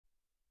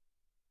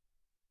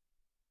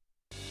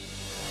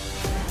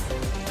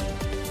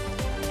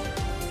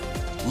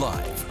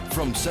Live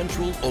from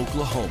Central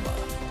Oklahoma,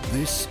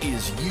 this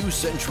is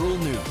UCentral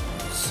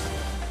News.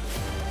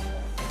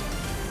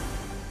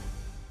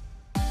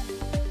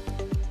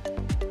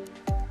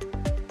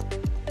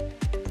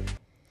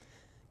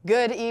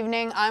 Good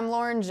evening, I'm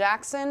Lauren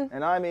Jackson.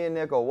 And I'm Ian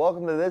Nickel.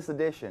 Welcome to this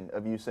edition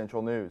of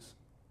UCentral News.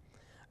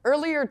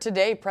 Earlier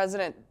today,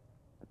 President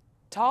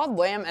Todd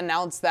Lamb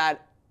announced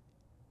that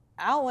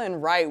Alan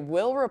Wright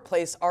will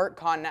replace Art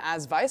Cotton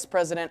as Vice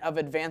President of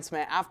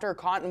Advancement after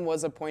Cotton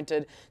was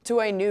appointed to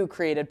a new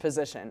created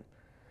position.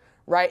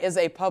 Wright is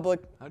a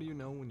public... How do you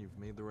know when you've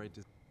made the right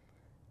decision?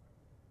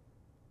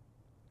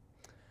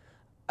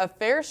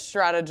 Affairs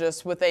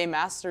strategist with a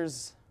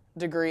master's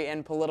degree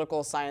in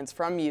political science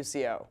from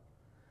UCO.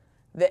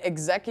 The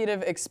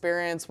executive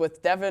experience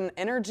with Devon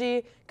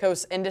Energy,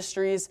 Coast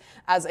Industries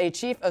as a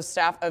chief of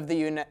staff of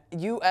the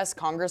U.S.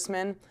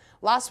 Congressman.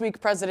 Last week,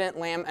 President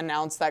Lamb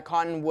announced that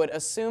Cotton would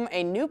assume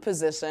a new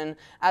position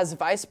as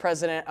Vice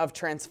President of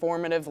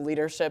Transformative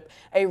Leadership,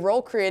 a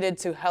role created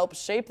to help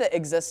shape the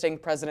existing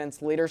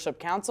President's Leadership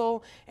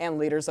Council and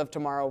Leaders of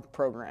Tomorrow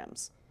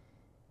programs.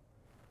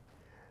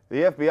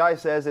 The FBI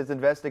says it's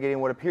investigating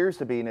what appears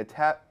to be an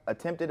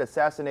attempted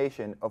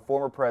assassination of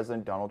former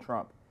President Donald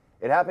Trump.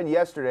 It happened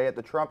yesterday at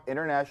the Trump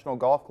International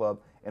Golf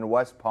Club in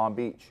West Palm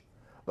Beach.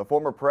 The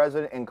former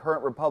president and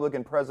current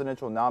Republican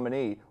presidential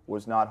nominee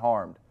was not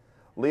harmed.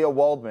 Leah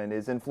Waldman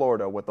is in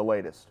Florida with the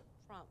latest.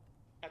 Trump.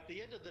 At the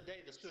end of the day,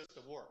 the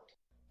system worked.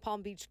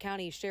 Palm Beach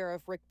County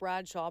Sheriff Rick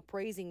Bradshaw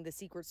praising the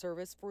Secret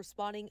Service for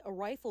spotting a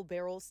rifle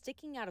barrel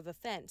sticking out of a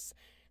fence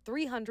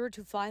 300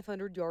 to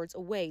 500 yards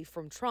away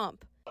from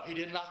Trump. He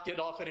did not get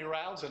off any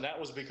rounds, and that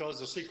was because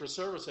the Secret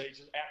Service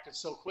agent acted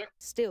so quick.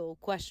 Still,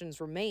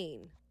 questions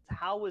remain.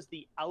 How was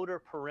the outer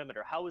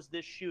perimeter? How was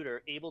this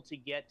shooter able to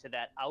get to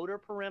that outer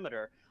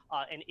perimeter,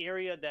 an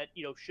area that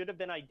should have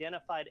been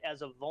identified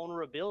as a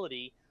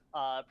vulnerability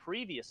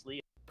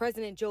previously?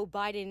 President Joe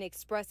Biden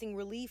expressing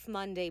relief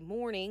Monday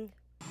morning.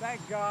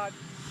 Thank God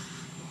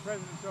the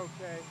president's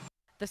okay.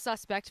 The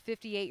suspect,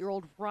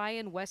 58-year-old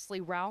Ryan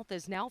Wesley Routh,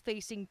 is now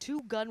facing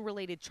 2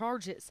 gun-related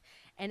charges.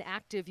 An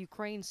active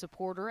Ukraine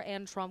supporter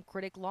and Trump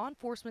critic, law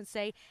enforcement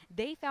say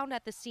they found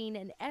at the scene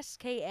an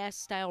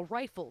SKS-style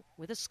rifle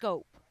with a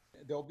scope.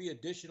 There'll be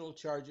additional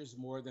charges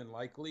more than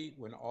likely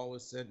when all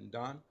is said and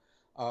done,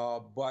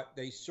 but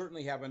they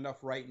certainly have enough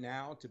right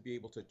now to be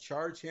able to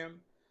charge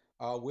him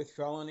with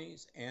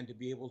felonies and to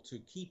be able to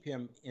keep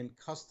him in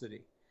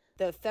custody.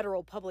 The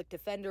federal public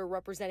defender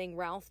representing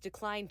Routh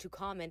declined to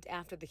comment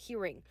after the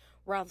hearing.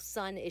 Routh's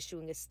son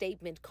issuing a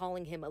statement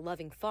calling him a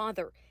loving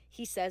father.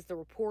 He says the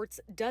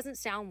reports doesn't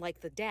sound like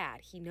the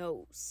dad he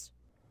knows.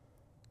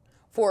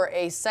 For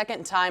a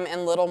second time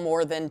in little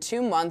more than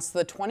 2 months,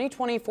 the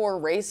 2024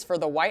 race for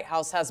the White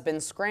House has been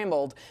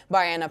scrambled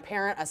by an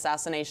apparent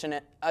assassination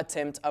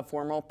attempt of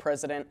former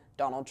President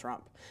Donald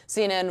Trump.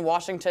 CNN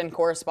Washington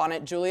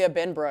correspondent Julia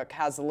Benbrook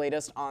has the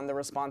latest on the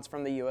response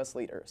from the U.S.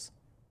 leaders.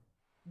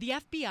 The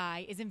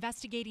FBI is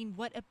investigating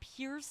what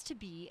appears to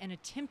be an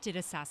attempted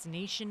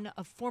assassination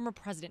of former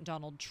President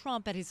Donald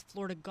Trump at his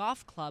Florida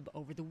golf club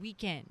over the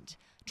weekend.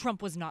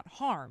 Trump was not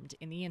harmed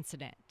in the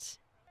incident.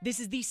 This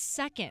is the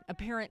second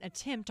apparent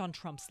attempt on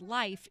Trump's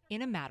life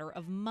in a matter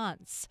of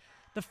months.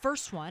 The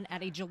first one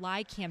at a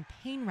July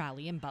campaign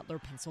rally in Butler,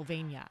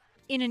 Pennsylvania.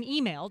 In an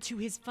email to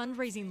his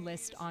fundraising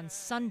list on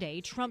Sunday,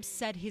 Trump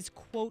said his,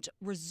 quote,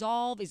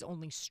 resolve is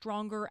only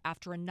stronger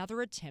after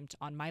another attempt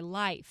on my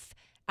life,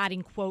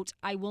 adding, quote,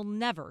 I will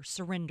never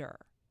surrender.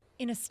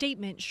 In a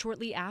statement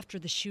shortly after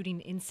the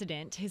shooting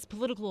incident, his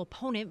political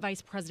opponent,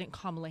 Vice President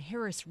Kamala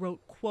Harris,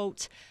 wrote,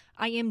 quote,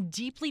 I am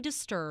deeply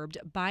disturbed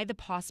by the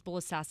possible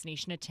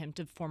assassination attempt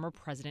of former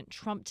President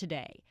Trump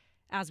today.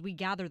 As we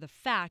gather the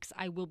facts,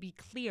 I will be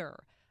clear.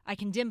 I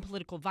condemn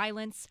political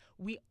violence.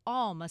 We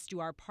all must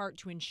do our part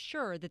to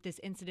ensure that this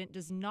incident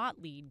does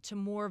not lead to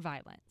more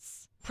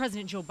violence.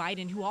 President Joe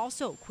Biden, who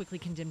also quickly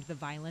condemned the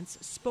violence,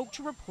 spoke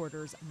to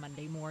reporters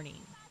Monday morning.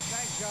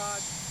 Thank God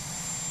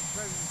the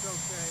president's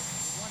okay.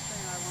 One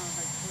thing I want to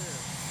make clear,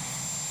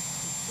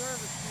 the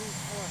service needs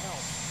more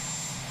help.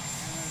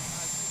 And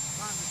I think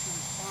Congress should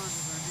respond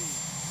to their needs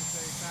if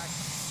they in fact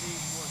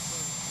need more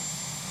services.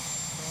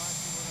 So I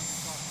see what I'm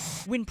talking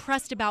about. When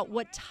pressed about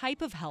what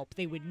type of help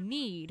they would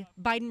need,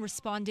 Biden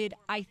responded,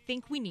 I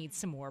think we need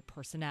some more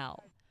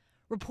personnel.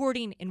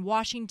 Reporting in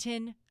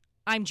Washington,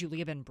 I'm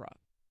Julia Benbrook.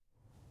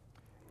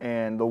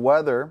 And the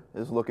weather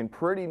is looking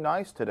pretty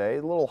nice today.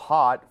 A little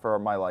hot for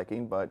my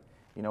liking, but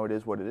it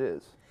is what it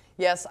is.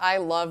 Yes, I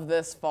love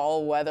this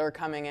fall weather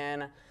coming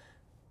in.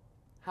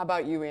 How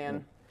about you,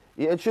 Ian?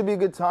 Yeah, it should be a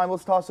good time.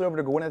 Let's toss it over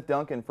to Gwyneth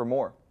Duncan for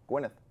more.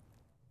 Gwyneth.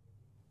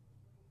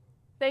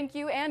 Thank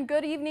you, and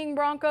good evening,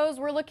 Broncos.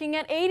 We're looking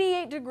at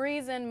 88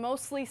 degrees and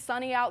mostly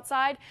sunny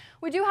outside.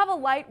 We do have a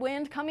light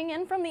wind coming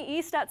in from the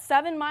east at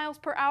 7 miles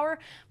per hour,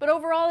 but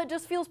overall it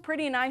just feels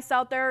pretty nice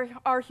out there.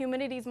 Our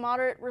humidity is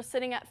moderate. We're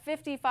sitting at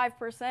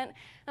 55%,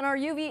 and our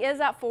UV is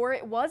at 4.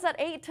 It was at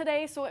 8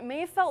 today, so it may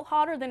have felt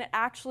hotter than it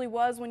actually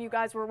was when you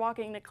guys were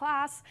walking to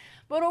class,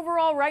 but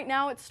overall right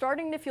now it's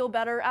starting to feel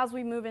better as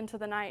we move into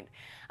the night.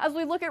 As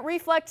we look at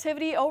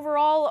reflectivity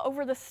overall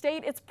over the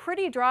state, it's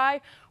pretty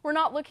dry. We're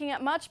not looking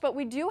at much, but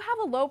we do have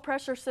a low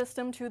pressure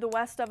system to the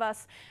west of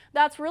us.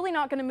 That's really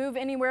not going to move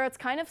anywhere. It's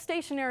kind of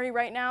stationary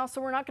right now,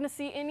 so we're not going to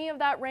see any of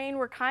that rain.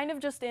 We're kind of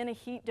just in a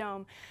heat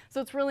dome,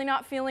 so it's really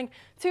not feeling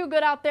too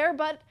good out there,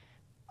 but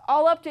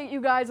I'll update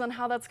you guys on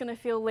how that's going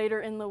to feel later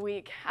in the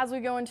week. As we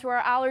go into our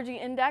allergy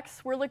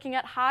index, we're looking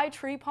at high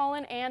tree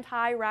pollen and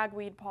high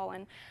ragweed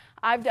pollen.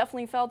 I've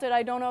definitely felt it.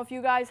 I don't know if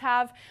you guys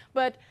have,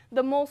 but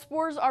the mole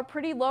spores are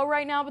pretty low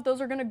right now, but those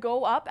are going to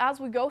go up as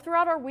we go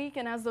throughout our week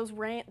and as those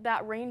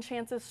that rain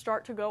chances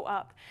start to go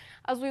up.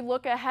 As we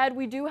look ahead,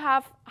 we do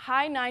have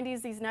high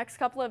 90s these next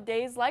couple of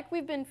days like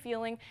we've been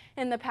feeling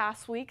in the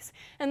past weeks.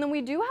 And then we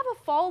do have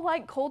a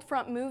fall-like cold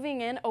front moving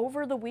in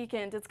over the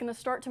weekend. It's going to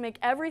start to make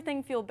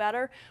everything feel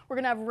better. We're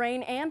going to have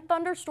rain and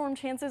thunderstorm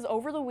chances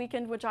over the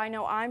weekend, which I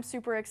know I'm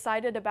super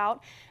excited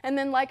about. And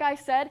then, like I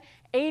said,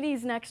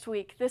 80s next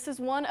week. This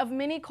is one of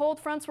many cold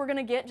fronts we're going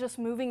to get just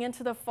moving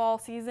into the fall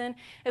season.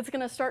 It's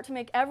going to start to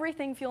make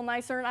everything feel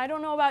nicer. And I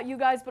don't know about you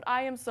guys, but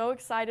I am so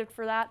excited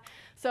for that.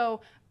 So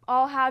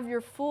I'll have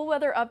your full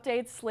weather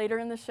updates later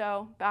in the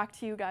show. Back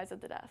to you guys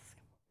at the desk.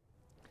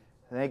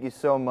 Thank you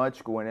so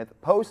much, Gwyneth.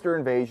 Poster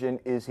Invasion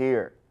is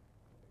here.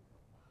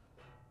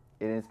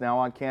 It is now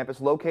on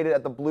campus, located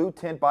at the blue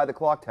tent by the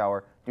clock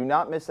tower. Do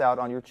not miss out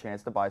on your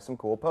chance to buy some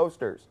cool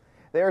posters.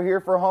 They are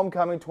here for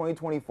Homecoming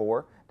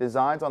 2024.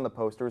 Designs on the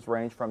posters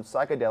range from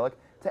psychedelic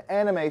to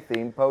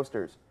anime-themed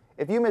posters.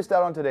 If you missed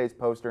out on today's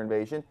Poster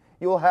Invasion,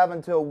 you will have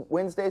until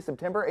Wednesday,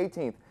 September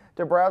 18th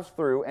to browse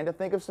through and to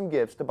think of some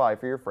gifts to buy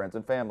for your friends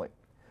and family.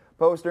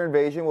 Poster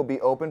Invasion will be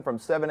open from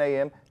 7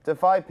 a.m. to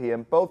 5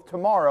 p.m. both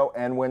tomorrow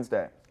and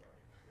Wednesday.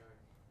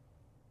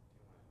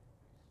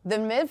 The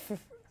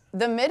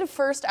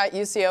Mid-First at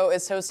UCO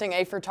is hosting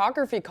a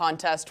photography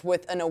contest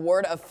with an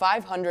award of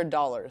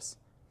 $500.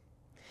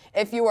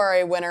 If you are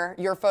a winner,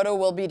 your photo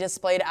will be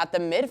displayed at the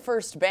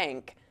Mid-First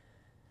Bank,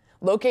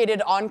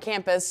 located on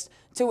campus.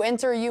 To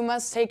enter, you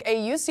must take a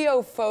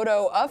UCO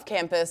photo of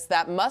campus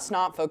that must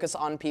not focus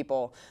on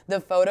people. The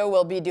photo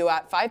will be due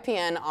at 5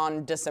 p.m.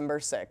 on December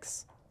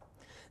 6th.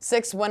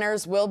 6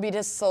 winners will be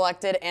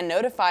selected and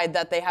notified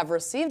that they have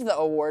received the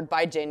award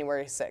by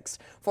January 6th.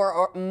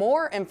 For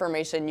more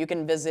information, you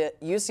can visit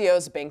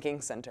UCO's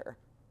Banking Center.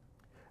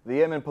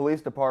 The Edmond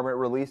Police Department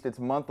released its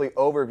monthly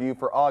overview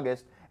for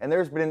August, and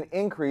there's been an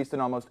increase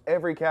in almost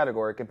every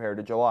category compared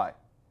to July.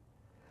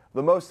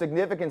 The most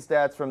significant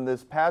stats from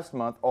this past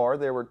month are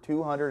there were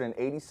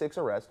 286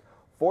 arrests,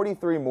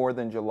 43 more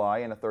than July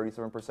and a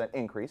 37%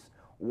 increase,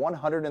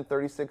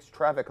 136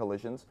 traffic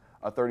collisions,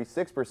 a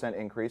 36%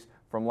 increase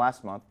from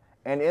last month,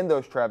 and in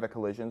those traffic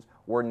collisions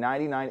were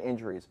 99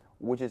 injuries,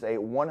 which is a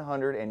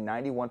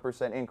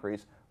 191%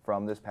 increase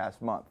from this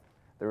past month.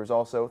 There was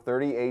also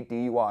 38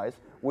 DUIs,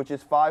 which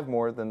is 5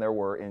 more than there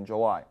were in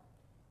July.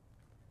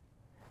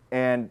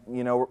 And,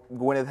 you know,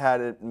 Gwyneth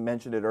had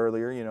mentioned it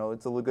earlier, you know,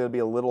 it's going to be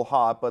a little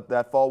hot, but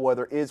that fall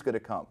weather is going to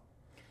come.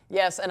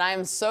 Yes, and I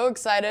am so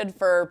excited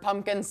for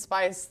pumpkin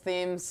spice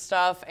themed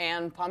stuff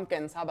and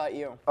pumpkins. How about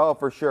you? Oh,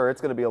 for sure.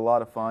 It's going to be a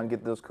lot of fun.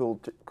 Get those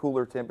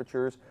cooler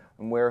temperatures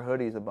and wear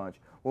hoodies a bunch.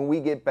 When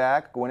we get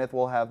back, Gwyneth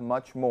will have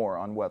much more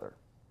on weather.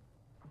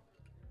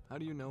 How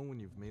do you know when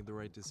you've made the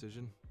right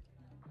decision?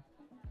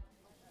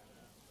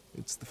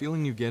 It's the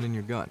feeling you get in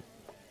your gut.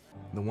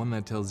 The one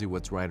that tells you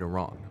what's right or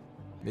wrong.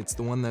 It's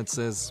the one that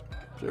says,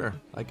 sure,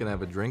 I can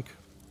have a drink.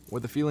 Or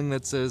the feeling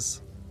that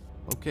says,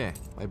 okay,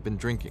 I've been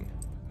drinking.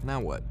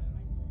 Now what?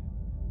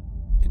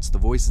 It's the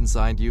voice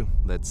inside you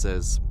that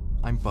says,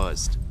 I'm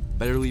buzzed.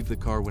 Better leave the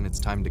car when it's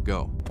time to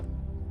go.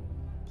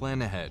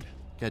 Plan ahead.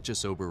 Catch a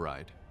sober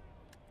ride.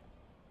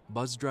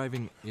 Buzz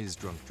driving is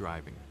drunk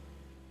driving.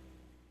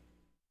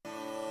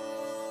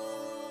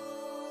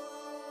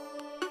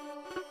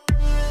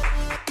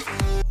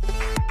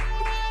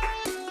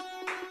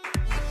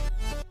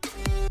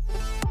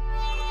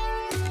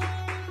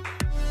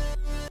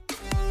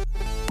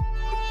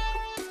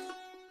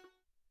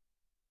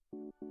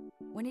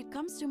 When it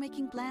comes to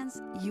making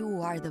plans, you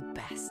are the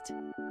best.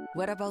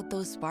 What about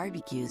those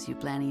barbecues you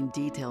plan in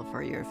detail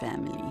for your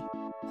family?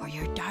 Or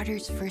your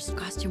daughter's first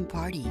costume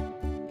party?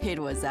 It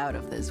was out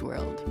of this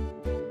world.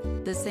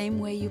 The same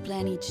way you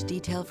plan each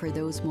detail for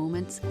those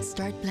moments,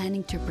 start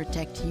planning to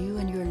protect you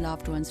and your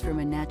loved ones from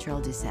a natural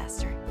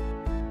disaster.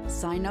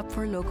 Sign up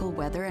for local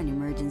weather and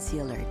emergency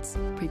alerts.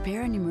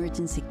 Prepare an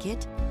emergency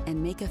kit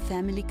and make a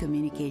family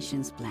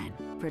communications plan.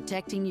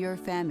 Protecting your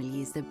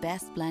family is the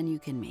best plan you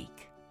can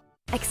make.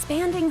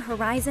 Expanding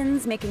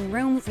horizons, making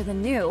room for the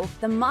new,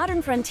 the modern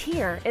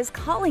frontier is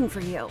calling for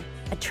you.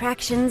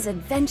 Attractions,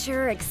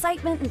 adventure,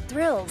 excitement, and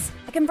thrills.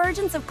 A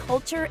convergence of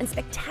culture and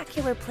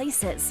spectacular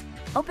places.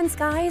 Open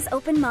skies,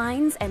 open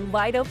minds, and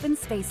wide open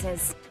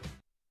spaces.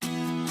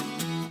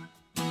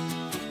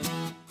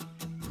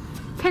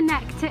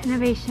 Connect to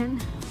innovation.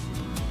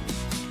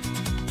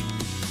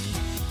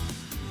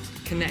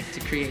 Connect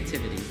to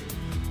creativity.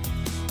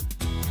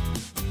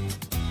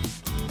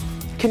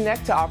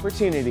 Connect to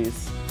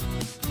opportunities.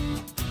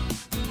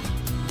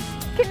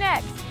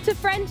 Connect to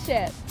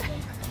friendship.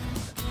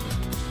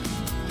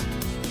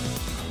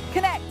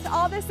 Connect to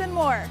all this and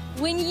more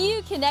when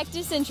you connect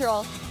to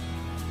Central.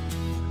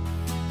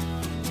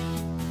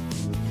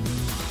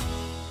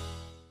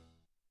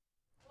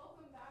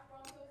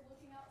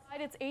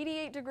 It's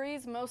 88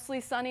 degrees,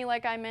 mostly sunny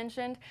like I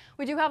mentioned.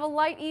 We do have a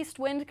light east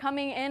wind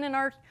coming in, and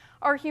our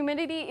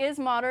humidity is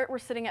moderate. We're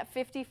sitting at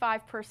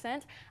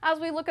 55%. As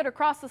we look at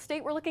across the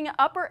state, we're looking at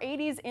upper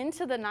 80s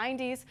into the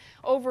 90s.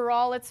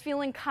 Overall, it's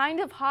feeling kind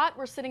of hot.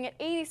 We're sitting at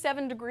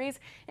 87 degrees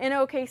in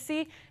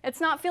OKC.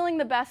 It's not feeling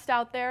the best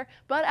out there,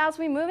 but as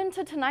we move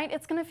into tonight,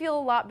 it's going to feel a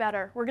lot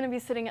better. We're going to be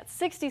sitting at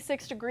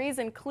 66 degrees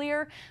and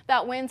clear.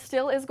 That wind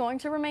still is going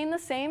to remain the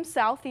same,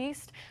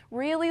 southeast.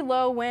 Really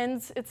low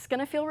winds. It's going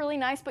to feel really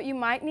nice, but you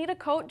might need a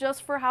coat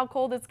just for how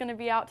cold it's going to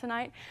be out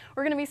tonight.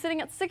 We're going to be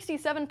sitting at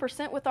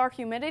 67% with our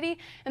humidity,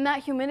 and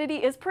that humidity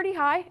is pretty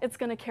high. It's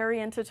going to carry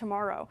into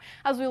tomorrow.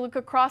 As we look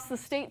across the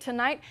state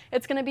tonight,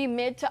 it's going to be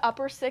mid to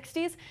upper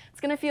 60s.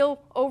 It's going to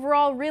feel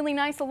overall really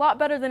nice, a lot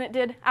better than it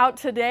did out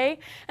today.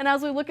 And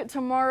as we look at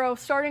tomorrow,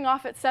 starting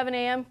off at 7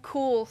 a.m.,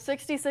 cool,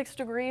 66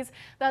 degrees.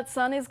 That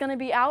sun is going to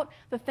be out.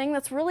 The thing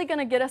that's really going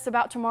to get us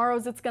about tomorrow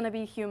is it's going to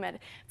be humid.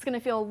 It's going to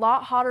feel a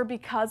lot hotter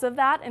because of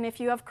that. And if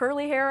you have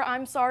curly hair,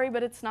 I'm sorry,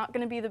 but it's not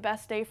going to be the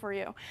best day for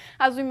you.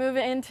 As we move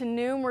into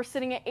noon, we're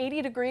sitting at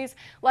 80 degrees.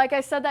 Like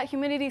I said, that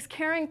humidity is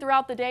carrying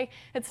throughout the day.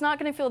 It's not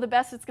going to feel the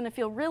best. It's going to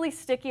feel really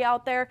sticky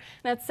out there.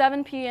 And at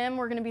 7 p.m.,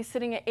 we're going to be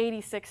sitting at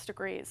 86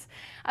 degrees.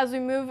 As we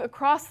move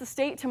across the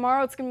state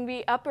tomorrow, it's going to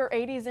be upper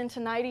 80s into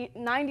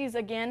 90s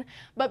again.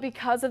 But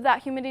because of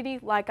that humidity,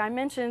 like I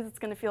mentioned, it's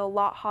going to feel a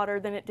lot hotter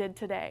than it did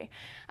today.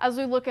 As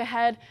we look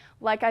ahead,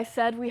 like I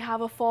said, we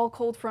have a fall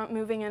cold front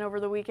moving in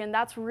over the weekend.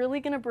 That's really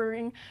going to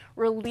bring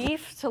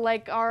relief to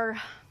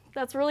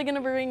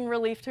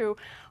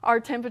our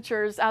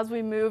temperatures as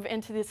we move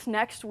into this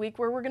next week,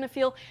 where we're going to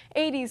feel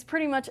 80s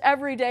pretty much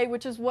every day,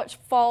 which is what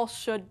fall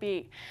should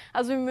be.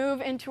 As we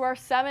move into our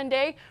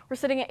 7-day, we're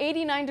sitting at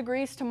 89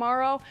 degrees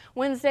tomorrow.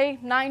 Wednesday,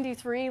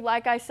 93.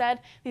 Like I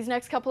said, these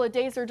next couple of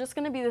days are just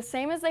going to be the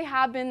same as they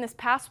have been this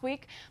past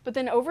week, but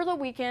then over the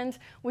weekend,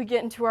 we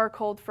get into our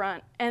cold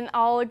front. And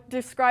I'll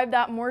describe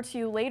that more to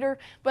you later,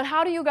 but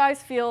how do you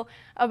guys feel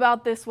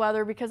about this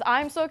weather? Because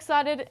I'm so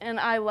excited and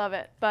I love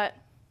it, but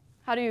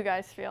how do you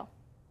guys feel?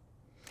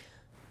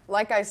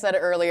 Like I said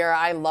earlier,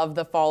 I love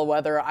the fall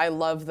weather. I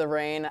love the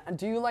rain.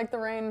 Do you like the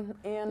rain,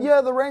 Ian?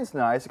 Yeah, the rain's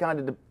nice. It kind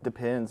of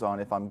depends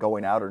on if I'm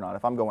going out or not.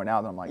 If I'm going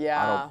out, then I'm like,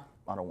 yeah.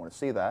 I don't want to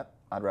see that.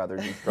 I'd rather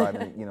just drive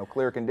in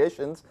clear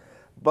conditions.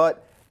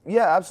 But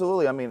yeah,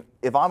 absolutely. I mean,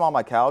 if I'm on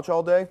my couch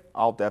all day,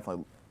 I'll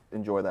definitely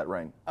enjoy that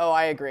rain. Oh,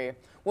 I agree.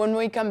 When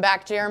we come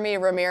back, Jeremy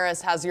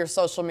Ramirez has your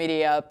social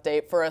media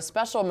update for a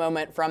special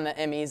moment from the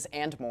Emmys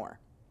and more.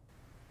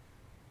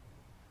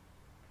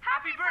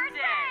 Happy birthday!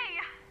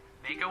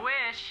 Make a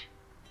wish.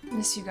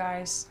 Miss you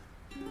guys.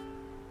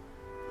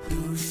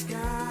 Blue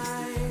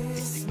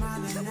skies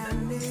smiling at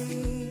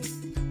me,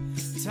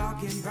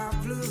 talking about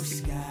blue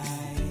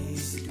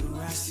skies. Do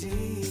I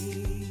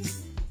see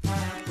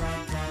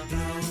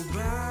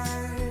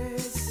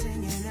bluebirds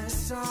singing a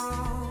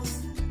song,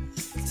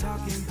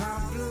 talking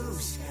about blue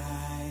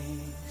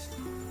skies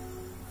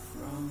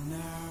from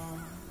now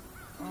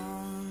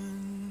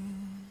on?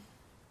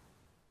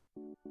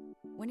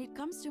 When it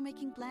comes to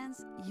making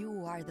plans,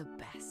 you are the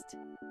best.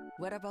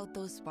 What about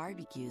those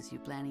barbecues you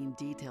plan in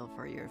detail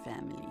for your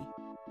family?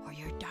 Or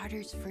your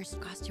daughter's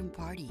first costume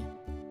party?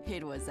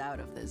 It was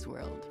out of this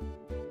world.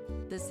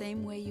 The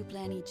same way you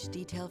plan each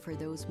detail for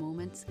those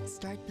moments,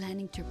 start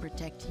planning to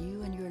protect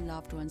you and your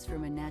loved ones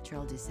from a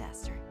natural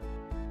disaster.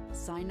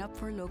 Sign up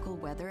for local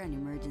weather and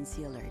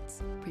emergency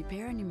alerts.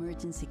 Prepare an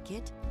emergency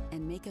kit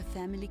and make a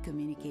family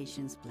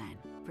communications plan.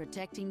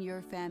 Protecting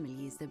your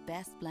family is the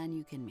best plan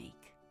you can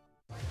make.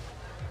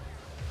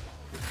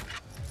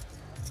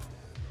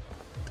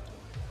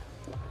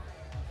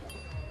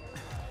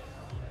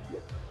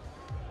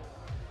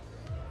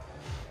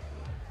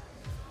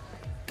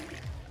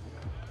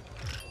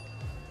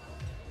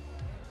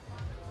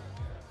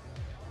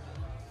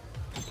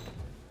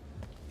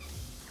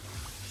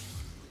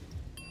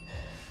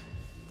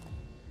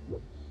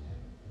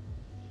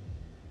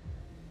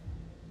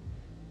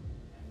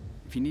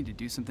 If you need to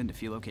do something to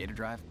feel okay to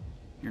drive,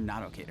 you're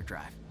not okay to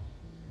drive.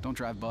 Don't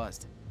drive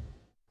buzzed.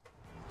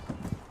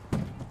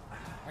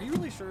 Are you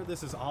really sure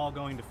this is all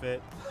going to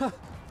fit?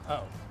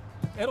 Oh,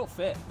 it'll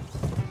fit.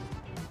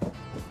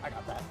 I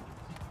got that.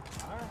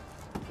 All right.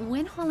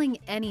 When hauling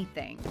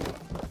anything,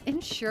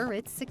 ensure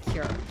it's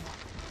secure.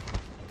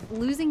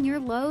 losing your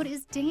load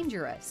is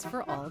dangerous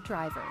for all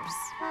drivers.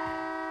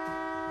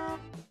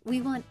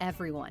 We want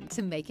everyone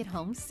to make it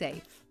home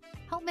safe.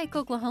 Help make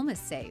Oklahoma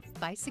safe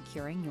by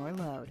securing your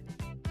load.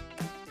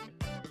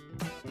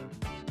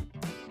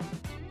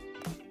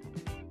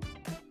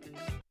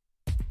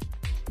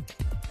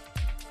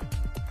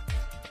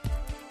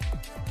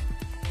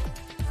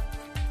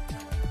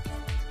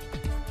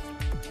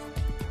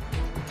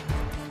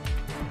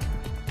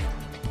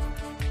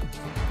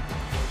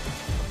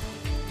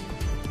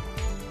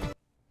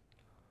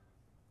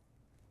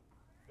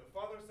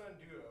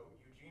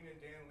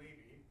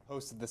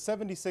 Hosted the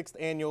 76th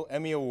Annual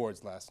Emmy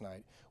Awards last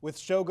night, with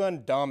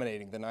Shogun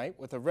dominating the night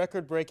with a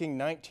record-breaking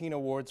 19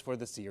 awards for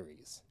the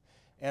series.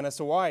 Anna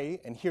Sawai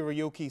and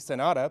Hiroyuki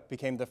Sanada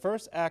became the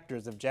first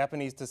actors of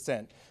Japanese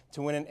descent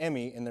to win an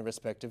Emmy in their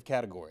respective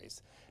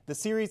categories. The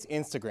series'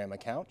 Instagram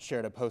account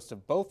shared a post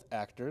of both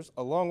actors,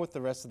 along with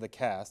the rest of the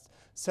cast,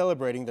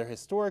 celebrating their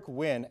historic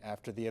win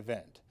after the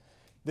event.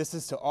 "This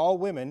is to all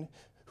women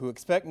who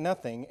expect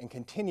nothing and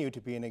continue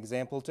to be an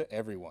example to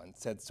everyone,"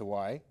 said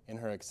Sawai in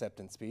her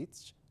acceptance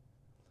speech.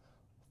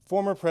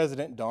 Former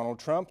President Donald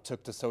Trump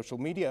took to social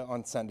media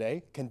on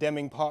Sunday,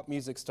 condemning pop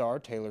music star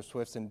Taylor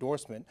Swift's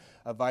endorsement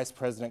of Vice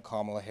President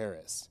Kamala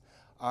Harris.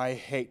 "I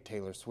hate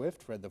Taylor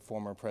Swift," read the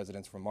former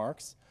president's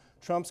remarks.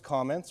 Trump's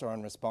comments are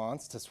in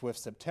response to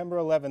Swift's September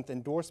 11th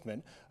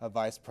endorsement of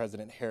Vice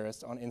President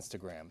Harris on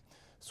Instagram.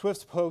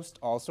 Swift's post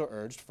also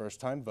urged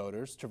first-time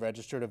voters to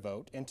register to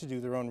vote and to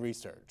do their own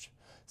research.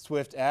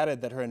 Swift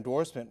added that her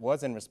endorsement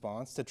was in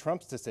response to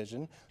Trump's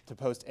decision to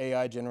post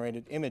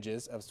AI-generated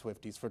images of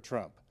Swifties for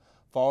Trump,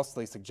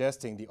 falsely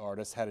suggesting the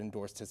artist had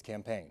endorsed his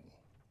campaign.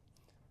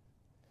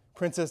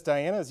 Princess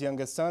Diana's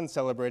youngest son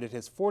celebrated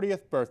his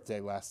 40th birthday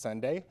last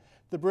Sunday.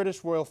 The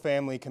British royal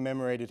family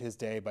commemorated his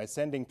day by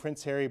sending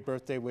Prince Harry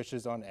birthday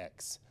wishes on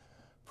X.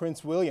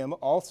 Prince William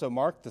also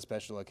marked the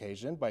special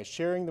occasion by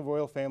sharing the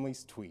royal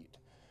family's tweet.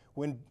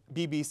 When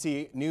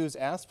BBC News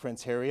asked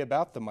Prince Harry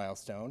about the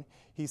milestone,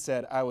 he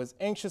said, "I was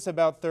anxious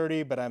about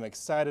 30, but I'm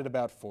excited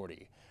about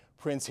 40.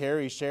 Prince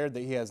Harry shared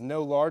that he has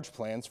no large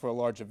plans for a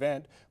large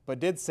event,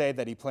 but did say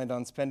that he planned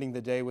on spending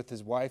the day with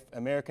his wife,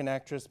 American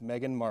actress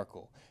Meghan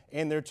Markle,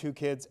 and their 2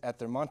 kids at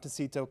their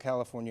Montecito,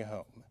 California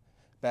home.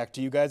 Back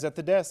to you guys at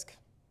the desk.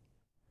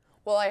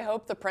 Well, I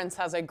hope the Prince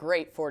has a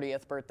great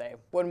 40th birthday.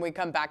 When we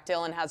come back,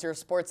 Dylan has your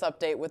sports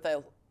update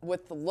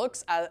with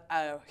looks at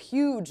a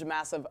huge,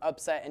 massive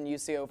upset in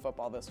UCO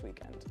football this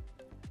weekend.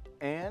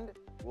 And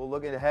we'll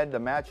look ahead to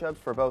matchups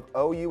for both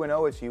OU and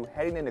OSU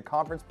heading into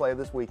conference play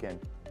this weekend.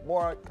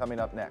 More coming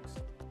up next.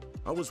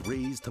 I was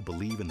raised to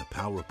believe in the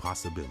power of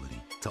possibility,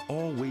 to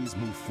always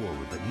move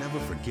forward but never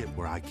forget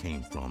where I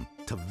came from,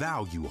 to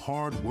value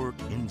hard work,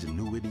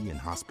 ingenuity, and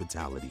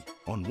hospitality.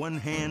 On one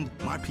hand,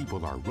 my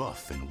people are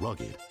rough and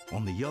rugged.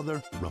 On the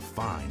other,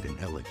 refined and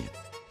elegant.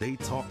 They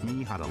taught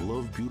me how to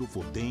love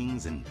beautiful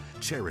things and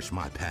cherish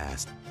my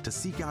past, to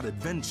seek out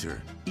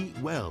adventure, eat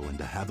well, and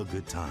to have a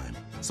good time.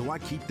 So I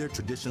keep their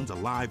traditions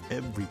alive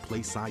every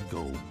place I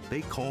go.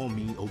 They call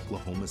me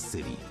Oklahoma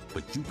City,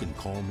 but you can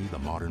call me the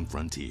modern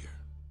frontier.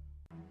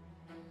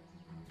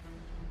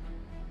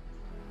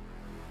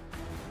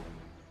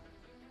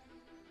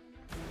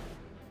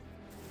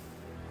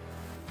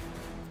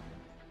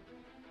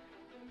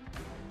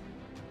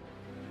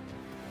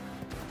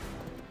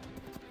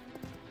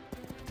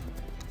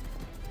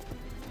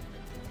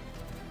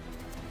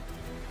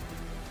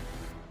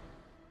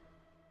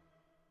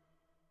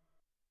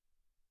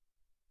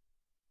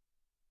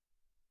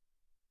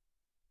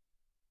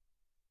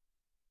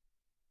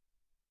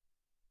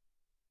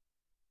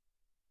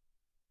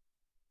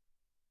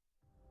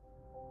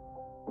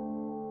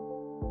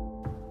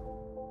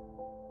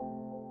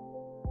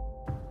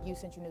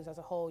 UCentral News as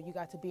a whole, you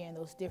got to be in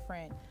those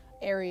different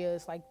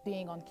areas, like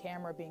being on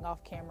camera, being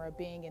off camera,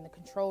 being in the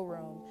control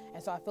room.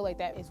 And so I feel like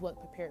that is what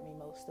prepared me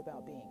most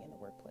about being in the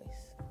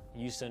workplace.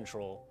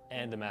 UCentral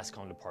and the mass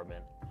comm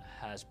department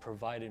has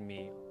provided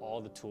me all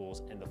the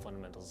tools and the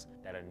fundamentals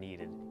that are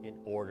needed in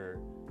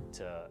order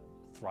to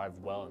thrive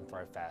well and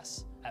thrive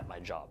fast at my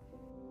job.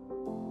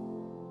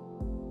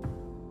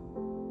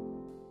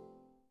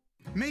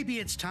 Maybe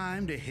it's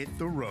time to hit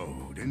the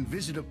road and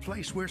visit a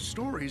place where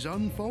stories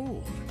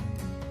unfold.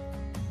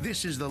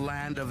 This is the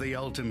land of the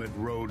ultimate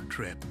road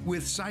trip,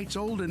 with sights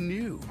old and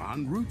new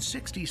on Route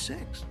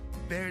 66.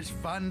 There's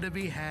fun to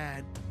be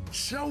had,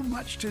 so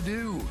much to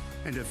do,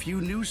 and a few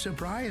new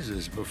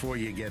surprises before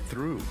you get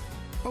through.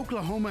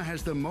 Oklahoma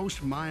has the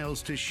most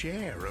miles to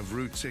share of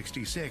Route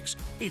 66.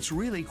 It's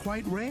really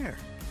quite rare.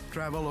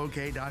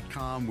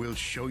 TravelOK.com will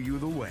show you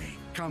the way.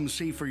 Come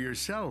see for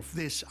yourself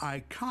this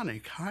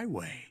iconic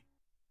highway.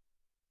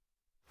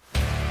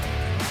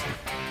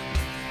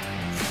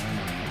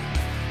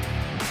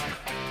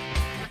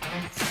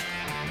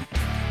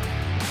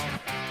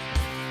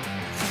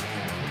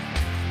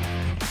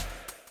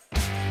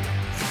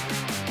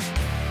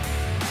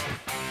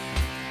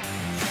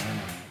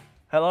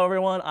 Hello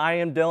everyone, I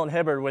am Dylan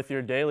Hibbard with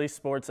your daily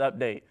sports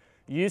update.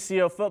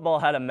 UCO football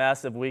had a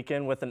massive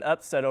weekend with an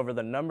upset over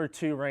the number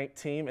 2 ranked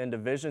team in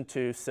Division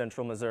II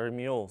Central Missouri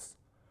Mules.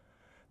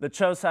 The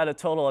Chos had a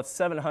total of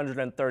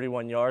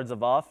 731 yards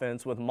of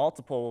offense with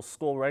multiple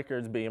school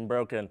records being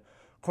broken.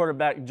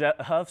 Quarterback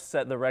Jet Huff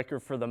set the record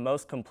for the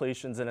most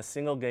completions in a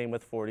single game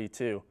with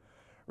 42.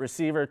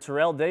 Receiver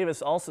Terrell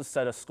Davis also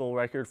set a school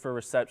record for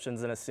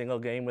receptions in a single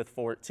game with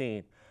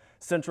 14.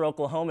 Central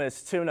Oklahoma is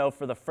 2-0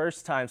 for the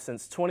first time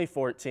since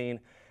 2014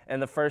 and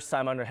the first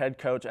time under head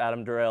coach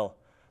Adam Durrell.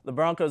 The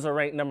Broncos are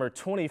ranked number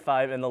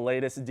 25 in the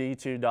latest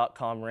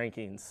D2.com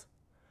rankings.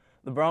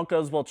 The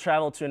Broncos will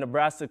travel to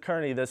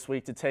Nebraska-Kearney this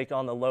week to take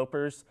on the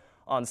Lopers.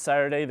 On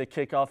Saturday, the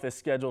kickoff is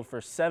scheduled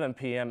for 7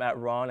 p.m. at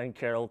Ron and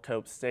Carol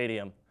Cope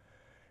Stadium.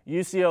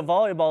 UCO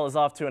volleyball is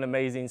off to an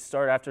amazing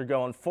start after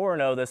going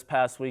 4-0 this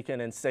past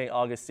weekend in St.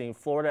 Augustine,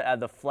 Florida at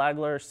the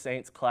Flagler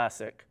Saints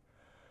Classic.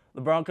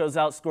 The Broncos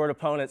outscored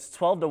opponents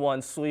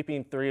 12-1,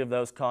 sweeping 3 of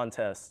those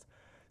contests.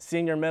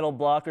 Senior middle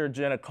blocker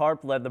Jenna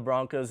Karp led the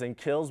Broncos in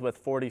kills with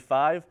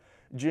 45.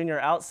 Junior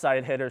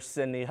outside hitter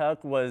Sydney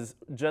Huck was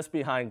just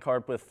behind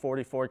Karp with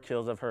 44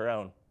 kills of her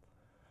own.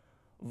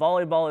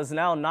 Volleyball is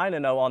now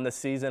 9-0 on the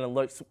season and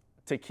looks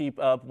to keep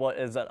up what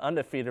is an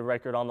undefeated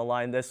record on the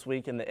line this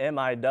week in the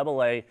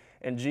MIAA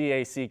and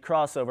GAC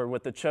crossover,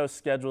 with the Chos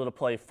scheduled to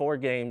play 4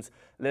 games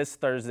this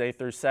Thursday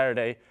through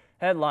Saturday,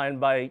 headlined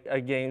by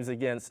games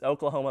against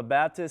Oklahoma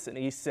Baptist and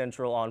East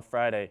Central on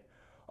Friday.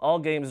 All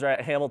games are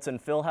at Hamilton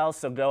Fieldhouse,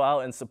 so go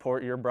out and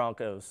support your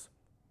Broncos.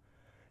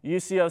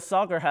 UCO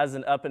soccer has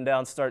an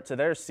up-and-down start to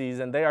their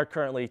season. They are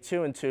currently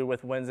 2-2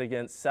 with wins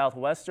against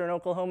Southwestern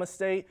Oklahoma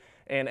State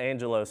and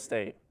Angelo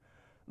State.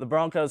 The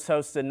Broncos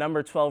hosted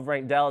number 12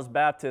 ranked Dallas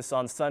Baptist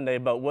on Sunday,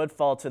 but would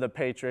fall to the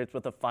Patriots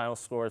with a final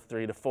score of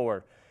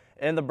 3-4.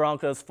 In the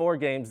Broncos' 4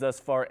 games thus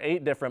far,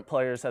 8 different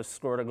players have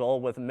scored a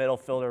goal, with middle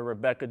fielder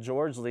Rebecca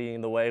George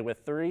leading the way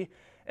with 3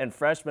 and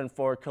freshman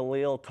forward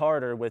Khalil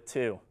Carter with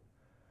 2.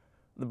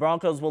 The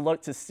Broncos will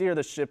look to steer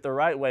the ship the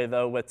right way,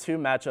 though, with 2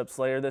 matchups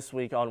later this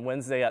week on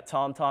Wednesday at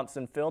Tom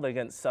Thompson Field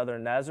against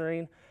Southern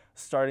Nazarene.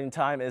 Starting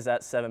time is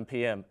at 7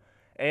 p.m.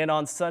 And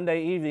on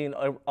Sunday evening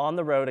on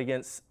the road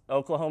against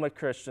Oklahoma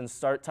Christian,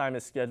 start time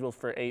is scheduled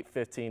for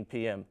 8:15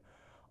 p.m.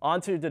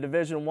 On to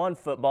Division I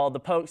football. The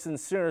Pokes and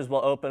Sooners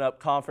will open up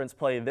conference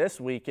play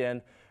this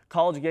weekend.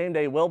 College Game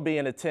Day will be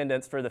in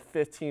attendance for the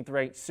 15th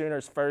ranked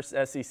Sooners' first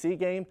SEC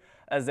game,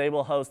 as they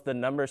will host the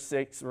number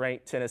 6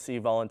 ranked Tennessee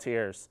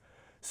Volunteers.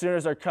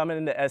 Sooners are coming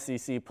into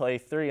SEC play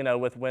 3-0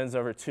 with wins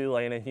over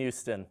Tulane and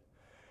Houston.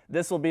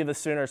 This will be the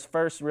Sooners'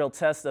 first real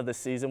test of the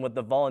season, with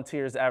the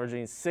Volunteers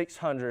averaging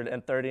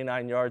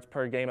 639 yards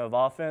per game of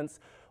offense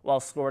while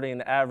scoring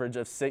an average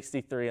of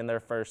 63 in their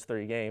first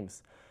 3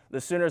 games. The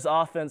Sooners'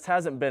 offense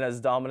hasn't been as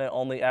dominant,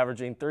 only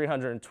averaging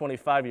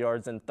 325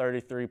 yards and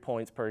 33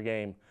 points per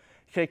game.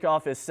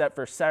 Kickoff is set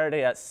for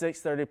Saturday at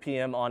 6:30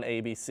 p.m. on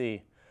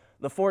ABC.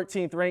 The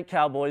 14th ranked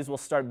Cowboys will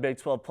start Big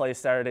 12 play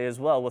Saturday as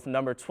well, with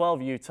number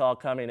 12 Utah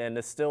coming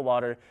into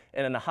Stillwater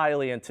in a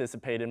highly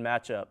anticipated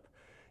matchup.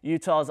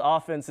 Utah's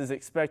offense is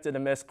expected to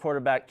miss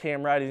quarterback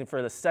Cam Riding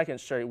for the 2nd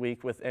straight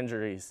week with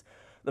injuries.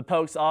 The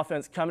Pokes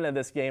offense coming into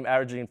this game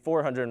averaging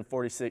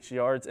 446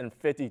 yards and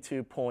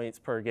 52 points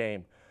per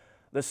game.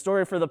 The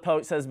story for the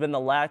Pokes has been the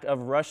lack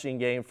of rushing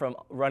game from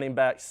running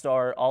back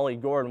star Ollie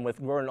Gordon,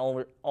 with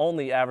Gordon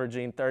only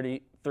averaging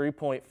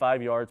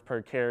 33.5 yards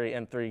per carry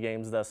in 3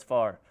 games thus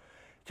far.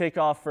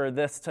 Kickoff for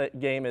this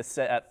game is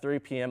set at 3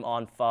 p.m.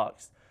 on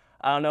Fox.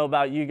 I don't know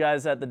about you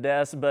guys at the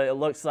desk, but it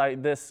looks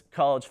like this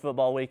college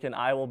football weekend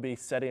I will be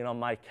sitting on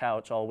my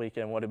couch all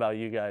weekend. What about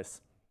you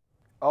guys?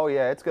 Oh,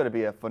 yeah, it's going to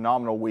be a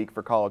phenomenal week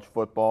for college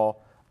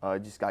football.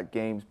 Just got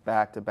games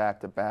back to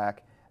back to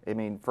back. I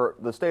mean, for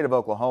the state of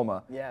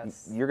Oklahoma,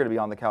 yes, you're going to be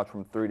on the couch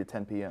from 3 to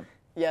 10 p.m.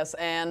 Yes,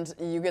 and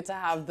you get to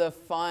have the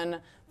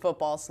fun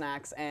football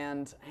snacks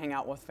and hang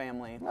out with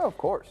family. Oh, of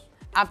course.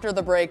 After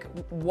the break,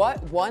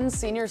 what one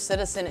senior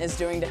citizen is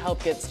doing to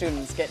help get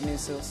students get new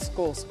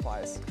school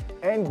supplies.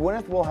 And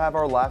Gwyneth will have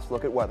our last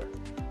look at weather.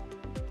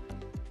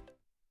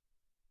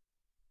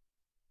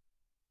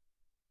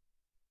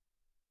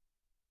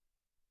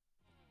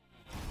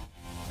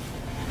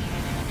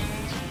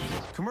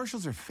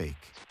 Commercials are fake.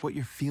 What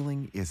you're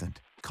feeling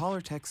isn't. Call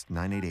or text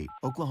 988,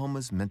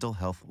 Oklahoma's mental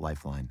health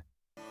lifeline.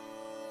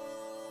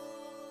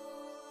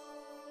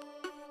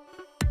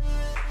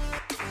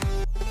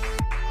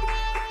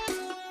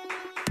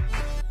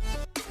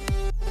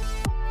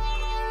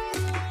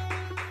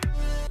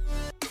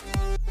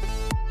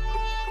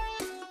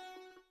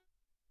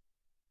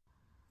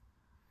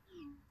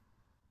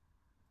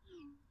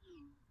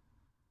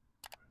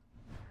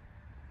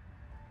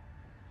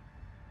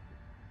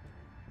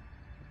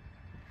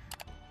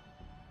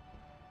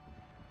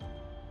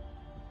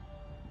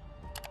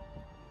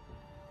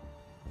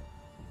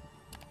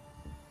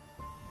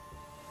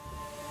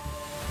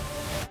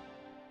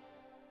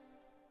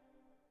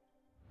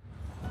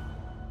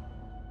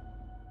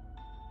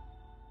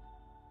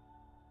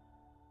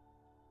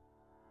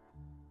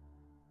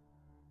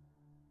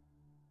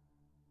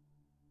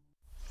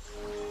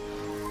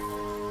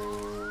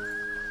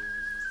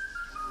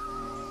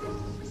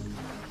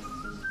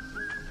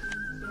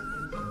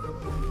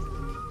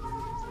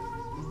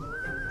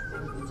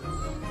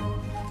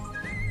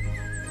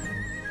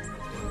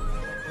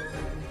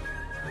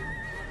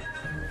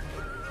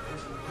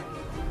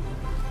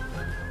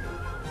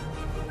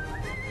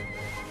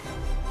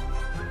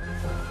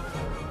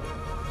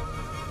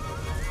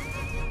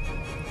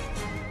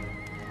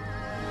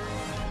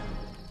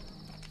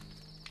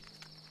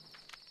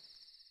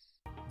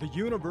 The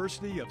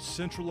University of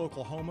Central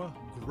Oklahoma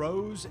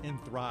grows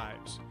and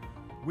thrives.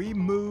 We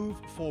move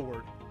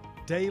forward,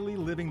 daily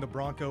living the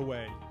Bronco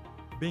way,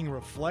 being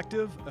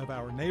reflective of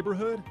our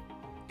neighborhood,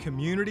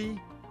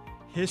 community,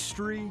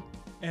 history,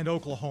 and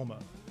Oklahoma.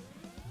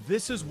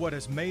 This is what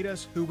has made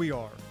us who we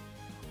are.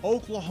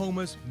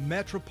 Oklahoma's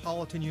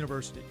Metropolitan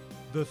University,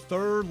 the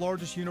third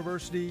largest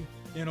university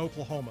in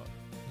Oklahoma.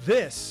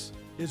 This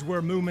is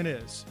where movement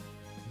is.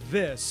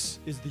 This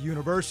is the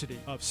University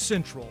of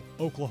Central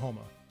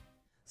Oklahoma.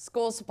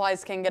 School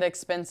supplies can get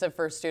expensive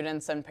for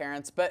students and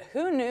parents, but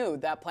who knew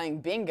that playing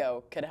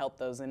bingo could help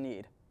those in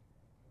need?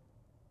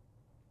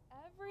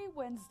 Every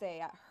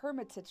Wednesday at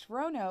Hermitage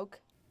Roanoke,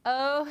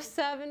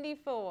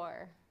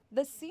 74.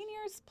 The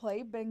seniors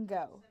play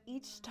bingo.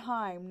 Each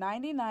time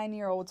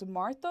 99-year-old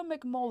Martha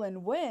McMullen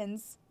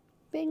wins,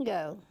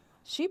 bingo,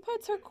 she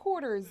puts her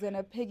quarters in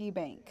a piggy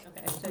bank.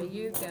 Okay, so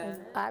you go.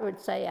 I would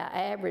say I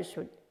average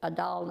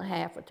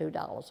 $1.50 or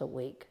 $2 a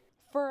week.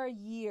 For a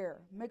year,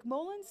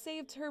 McMullen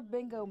saved her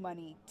bingo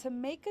money to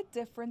make a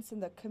difference in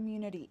the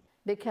community.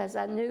 Because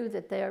I knew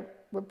that there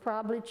were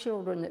probably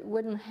children that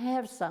wouldn't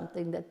have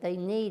something that they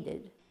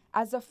needed.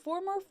 As a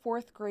former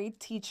 4th grade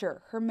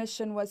teacher, her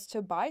mission was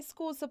to buy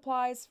school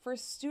supplies for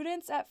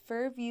students at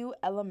Fairview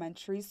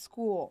Elementary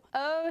School.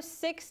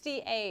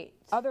 68.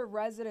 Other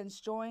residents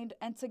joined,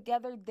 and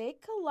together they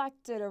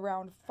collected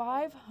around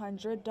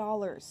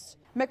 $500.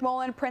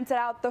 McMullen printed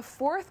out the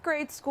 4th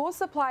grade school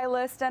supply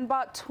list and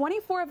bought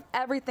 24 of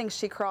everything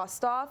she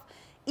crossed off,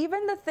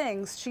 even the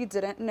things she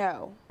didn't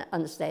know. I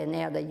understand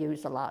now they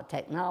use a lot of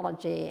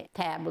technology,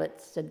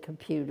 tablets and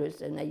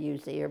computers, and they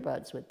use the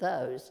earbuds with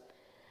those.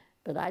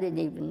 But I didn't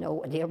even know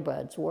what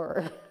earbuds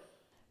were.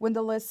 When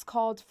the list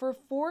called for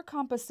 4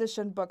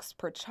 composition books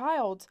per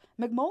child,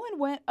 McMullen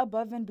went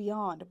above and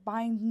beyond,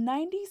 buying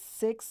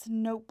 96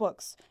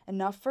 notebooks,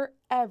 enough for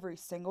every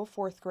single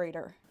 4th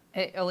grader.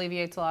 It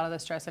alleviates a lot of the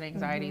stress and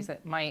anxieties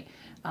that might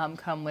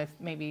come with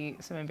maybe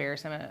some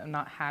embarrassment of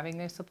not having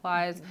those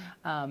supplies,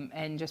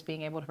 and just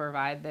being able to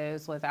provide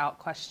those without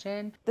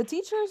question. The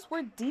teachers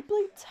were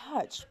deeply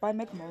touched by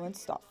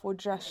McMullen's thoughtful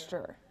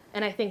gesture.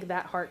 And I think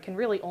that heart can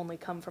really only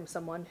come from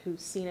someone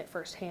who's seen it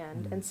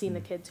firsthand and seen the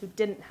kids who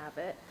didn't have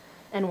it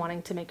and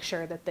wanting to make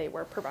sure that they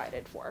were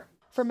provided for.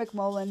 For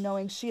McMullen,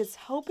 knowing she is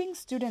helping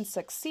students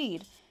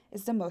succeed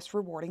is the most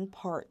rewarding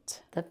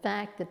part. The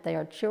fact that there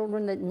are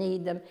children that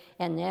need them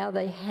and now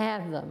they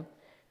have them,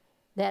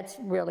 that's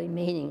really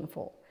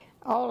meaningful.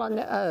 All on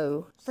the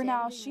O. For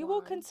now, she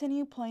will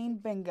continue playing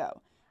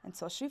bingo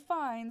until she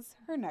finds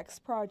her next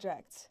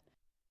project.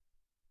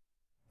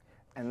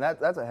 And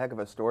that's a heck of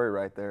a story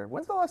right there.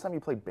 When's the last time you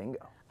played bingo?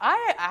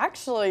 I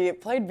actually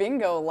played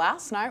bingo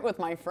last night with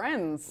my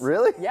friends.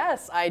 Really?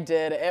 Yes, I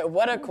did.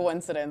 What a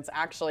coincidence,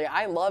 actually.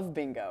 I love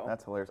bingo.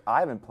 That's hilarious. I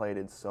haven't played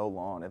in so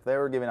long. If they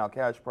were giving out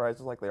cash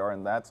prizes like they are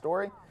in that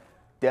story,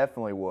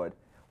 definitely would.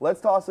 Let's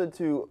toss it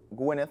to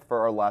Gwyneth for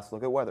our last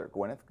look at weather.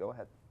 Gwyneth, go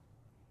ahead.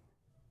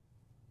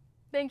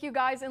 Thank you,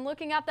 guys. And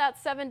looking at that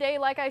 7-day,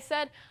 like I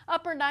said,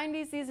 upper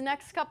 90s these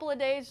next couple of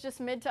days, just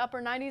mid to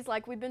upper 90s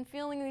like we've been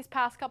feeling these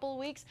past couple of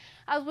weeks.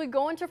 As we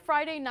go into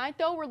Friday night,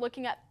 though, we're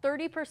looking at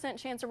 30%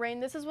 chance of rain.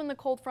 This is when the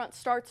cold front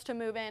starts to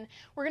move in.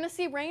 We're going to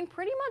see rain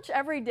pretty much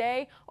every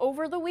day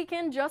over the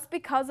weekend just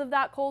because of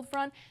that cold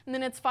front. And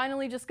then it's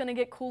finally just going to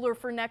get cooler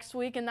for next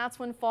week, and that's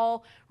when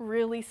fall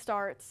really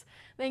starts.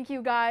 Thank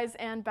you, guys,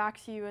 and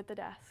back to you at the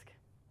desk.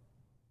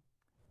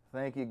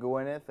 Thank you,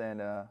 Gwyneth,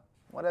 and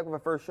what a heck of a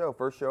first show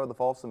of the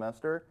fall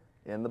semester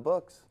in the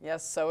books.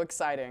 Yes, so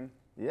exciting.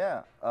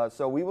 Yeah,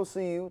 so we will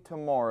see you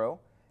tomorrow.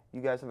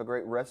 You guys have a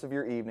great rest of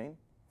your evening.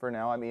 For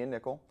now, I'm Ian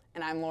Nickel.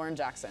 And I'm Lauren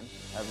Jackson.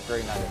 Have a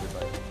great night,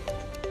 everybody.